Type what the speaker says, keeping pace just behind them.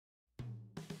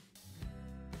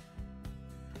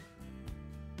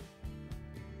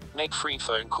Make free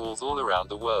phone calls all around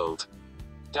the world.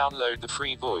 Download the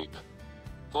free VoIP.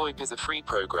 VoIP is a free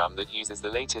program that uses the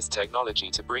latest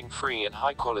technology to bring free and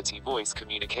high-quality voice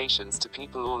communications to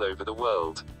people all over the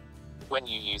world. When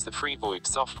you use the free VoIP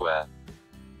software,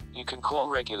 you can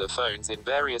call regular phones in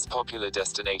various popular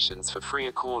destinations for free,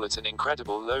 a call at an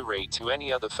incredible low rate to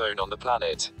any other phone on the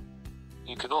planet.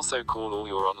 You can also call all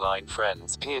your online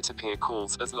friends peer-to-peer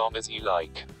calls as long as you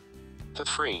like. For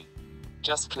free.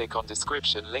 Just click on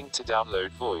description link to download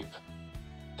VoIP.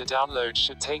 The download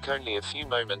should take only a few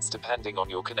moments depending on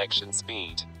your connection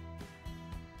speed.